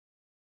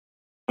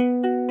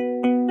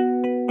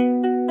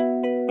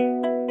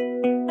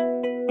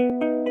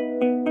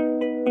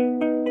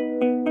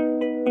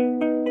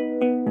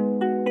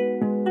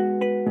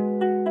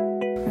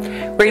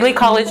Reedley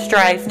College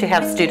strives to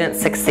have students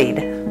succeed.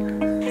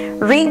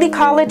 Reedley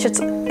College,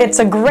 it's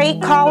a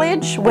great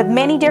college with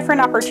many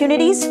different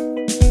opportunities.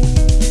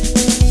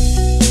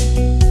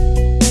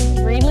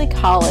 Reedley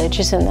College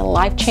is in the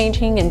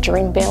life-changing and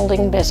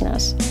dream-building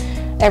business.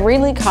 At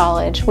Reedley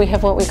College, we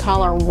have what we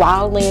call our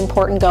wildly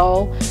important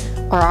goal,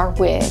 or our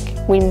WIG.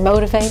 We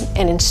motivate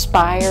and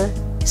inspire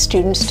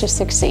students to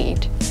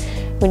succeed.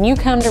 When you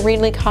come to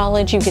Reedley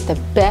College, you get the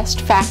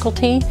best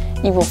faculty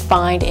you will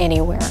find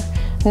anywhere.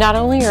 Not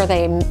only are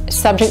they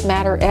subject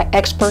matter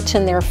experts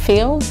in their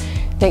field,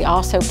 they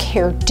also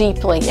care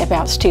deeply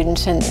about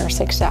students and their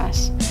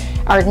success.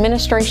 Our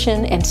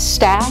administration and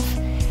staff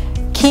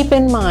keep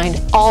in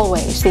mind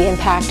always the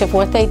impact of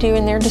what they do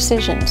in their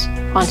decisions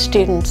on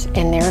students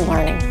and their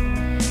learning.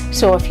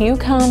 So if you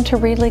come to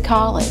Reedley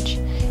College,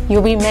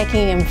 you'll be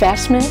making an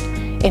investment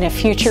in a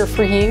future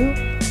for you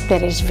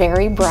that is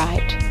very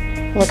bright.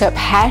 Look up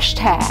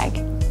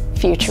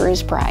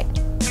 #FutureIsBright.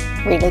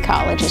 Reedley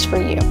College is for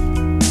you.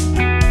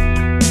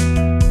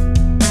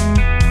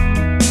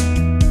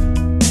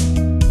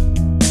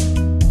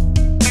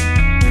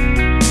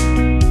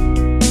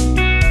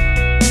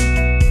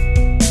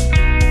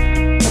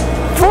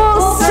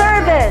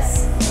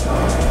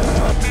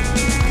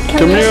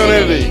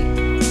 Community.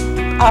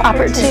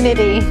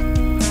 Opportunity.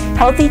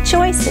 Healthy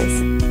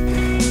choices.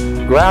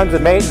 Grounds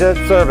and maintenance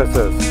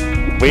services.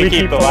 We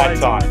keep the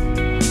lights on.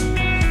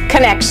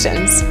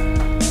 Connections.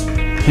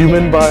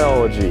 Human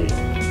biology.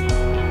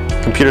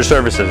 Computer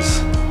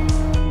services.